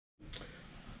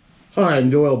Hi, I'm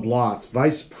Doyle Bloss,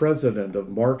 Vice President of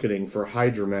Marketing for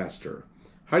HydroMaster.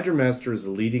 HydroMaster is a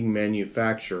leading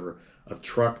manufacturer of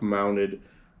truck-mounted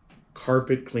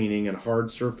carpet cleaning and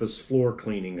hard surface floor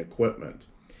cleaning equipment.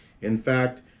 In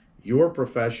fact, your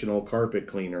professional carpet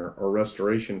cleaner or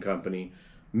restoration company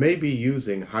may be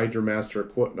using HydroMaster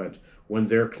equipment when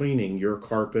they're cleaning your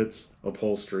carpets,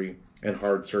 upholstery, and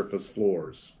hard surface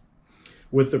floors.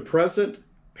 With the present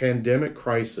pandemic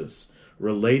crisis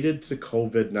related to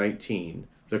COVID-19,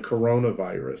 the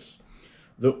coronavirus,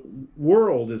 the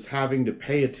world is having to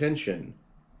pay attention,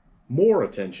 more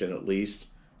attention at least,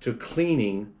 to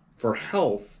cleaning for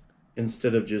health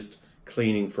instead of just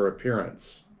cleaning for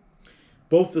appearance.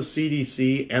 Both the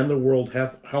CDC and the World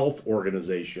Health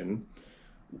Organization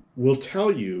will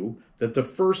tell you that the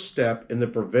first step in the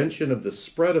prevention of the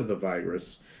spread of the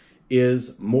virus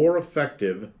is more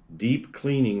effective deep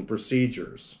cleaning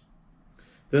procedures.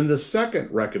 Then the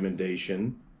second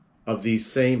recommendation of these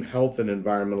same health and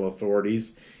environmental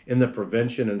authorities in the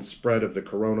prevention and spread of the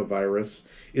coronavirus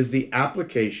is the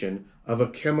application of a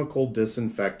chemical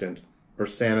disinfectant or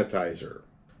sanitizer.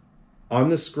 On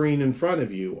the screen in front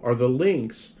of you are the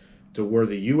links to where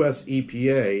the US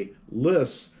EPA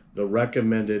lists the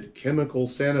recommended chemical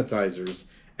sanitizers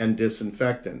and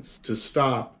disinfectants to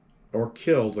stop or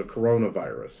kill the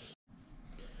coronavirus.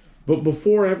 But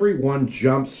before everyone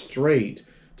jumps straight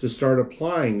to start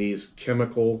applying these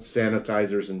chemical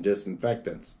sanitizers and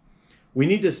disinfectants, we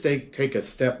need to take a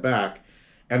step back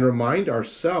and remind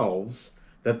ourselves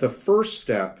that the first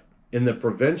step in the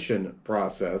prevention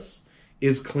process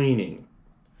is cleaning.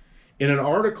 In an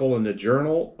article in the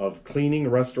Journal of Cleaning,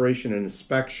 Restoration, and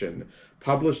Inspection,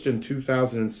 published in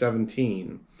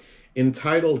 2017,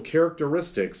 entitled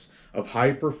Characteristics of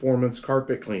High-Performance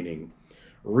Carpet Cleaning,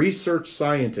 research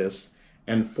scientists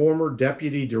and former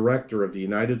Deputy Director of the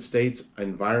United States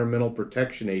Environmental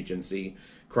Protection Agency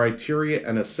Criteria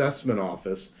and Assessment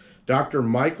Office, Dr.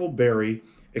 Michael Berry,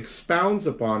 expounds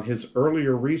upon his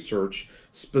earlier research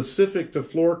specific to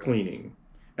floor cleaning.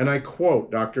 And I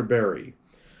quote Dr. Berry,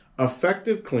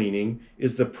 "Effective cleaning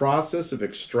is the process of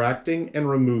extracting and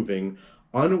removing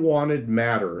unwanted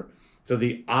matter to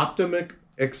the optimum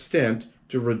extent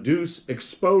to reduce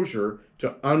exposure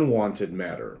to unwanted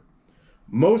matter.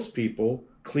 Most people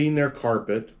clean their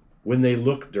carpet when they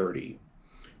look dirty.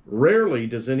 Rarely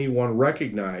does anyone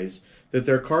recognize that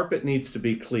their carpet needs to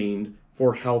be cleaned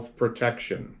for health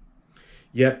protection.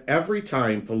 Yet every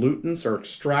time pollutants are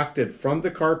extracted from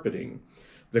the carpeting,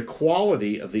 the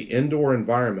quality of the indoor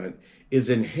environment is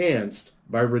enhanced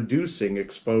by reducing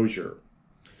exposure.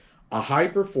 A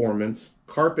high-performance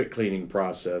carpet cleaning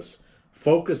process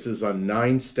focuses on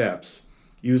 9 steps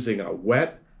using a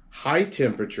wet,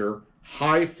 high-temperature,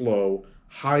 high-flow,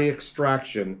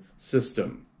 high-extraction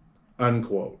system,"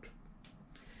 unquote.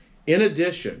 In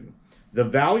addition, the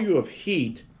value of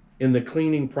heat in the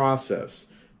cleaning process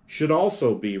should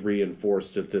also be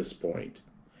reinforced at this point.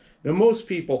 Now, most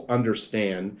people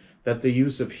understand that the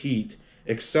use of heat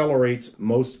accelerates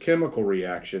most chemical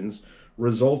reactions,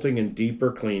 resulting in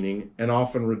deeper cleaning and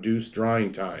often reduced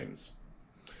drying times.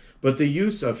 But the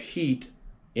use of heat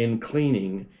in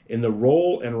cleaning in the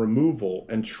role and removal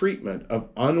and treatment of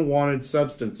unwanted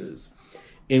substances,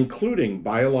 including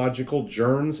biological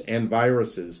germs and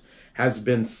viruses, has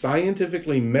been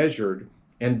scientifically measured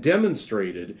and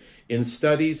demonstrated in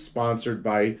studies sponsored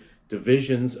by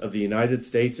divisions of the United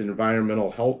States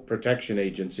Environmental Health Protection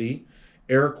Agency,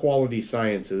 Air Quality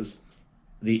Sciences,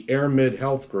 the Air Mid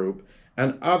Health Group,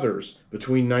 and others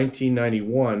between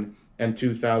 1991 and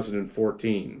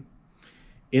 2014.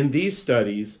 In these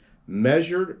studies,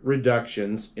 measured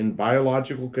reductions in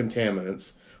biological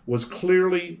contaminants was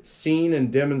clearly seen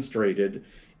and demonstrated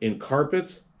in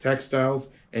carpets, textiles,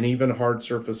 and even hard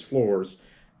surface floors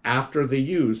after the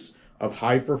use of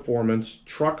high-performance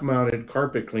truck-mounted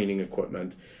carpet cleaning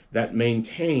equipment that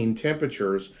maintain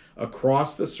temperatures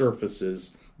across the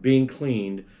surfaces being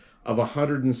cleaned of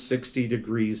 160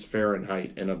 degrees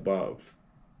Fahrenheit and above.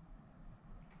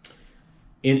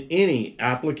 In any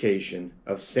application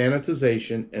of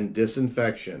sanitization and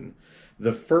disinfection,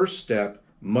 the first step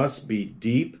must be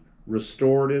deep,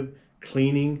 restorative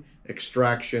cleaning,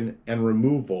 extraction, and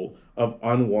removal of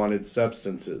unwanted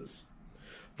substances.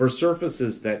 For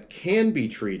surfaces that can be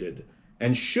treated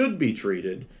and should be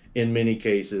treated in many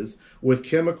cases with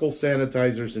chemical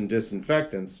sanitizers and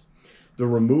disinfectants, the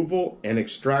removal and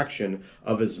extraction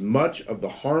of as much of the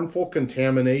harmful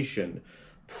contamination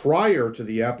prior to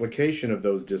the application of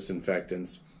those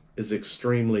disinfectants is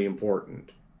extremely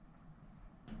important.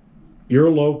 Your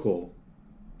local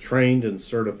trained and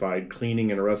certified cleaning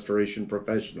and restoration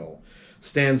professional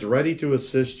stands ready to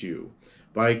assist you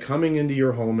by coming into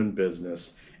your home and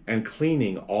business and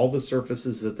cleaning all the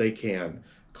surfaces that they can: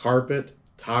 carpet,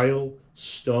 tile,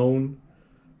 stone,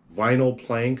 vinyl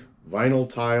plank, vinyl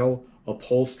tile,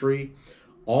 upholstery,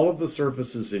 all of the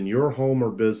surfaces in your home or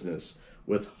business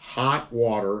with hot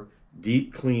water,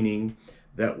 deep cleaning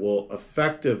that will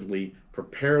effectively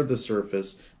prepare the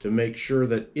surface to make sure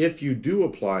that if you do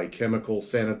apply chemical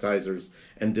sanitizers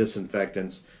and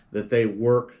disinfectants, that they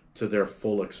work to their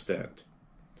full extent.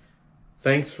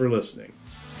 Thanks for listening.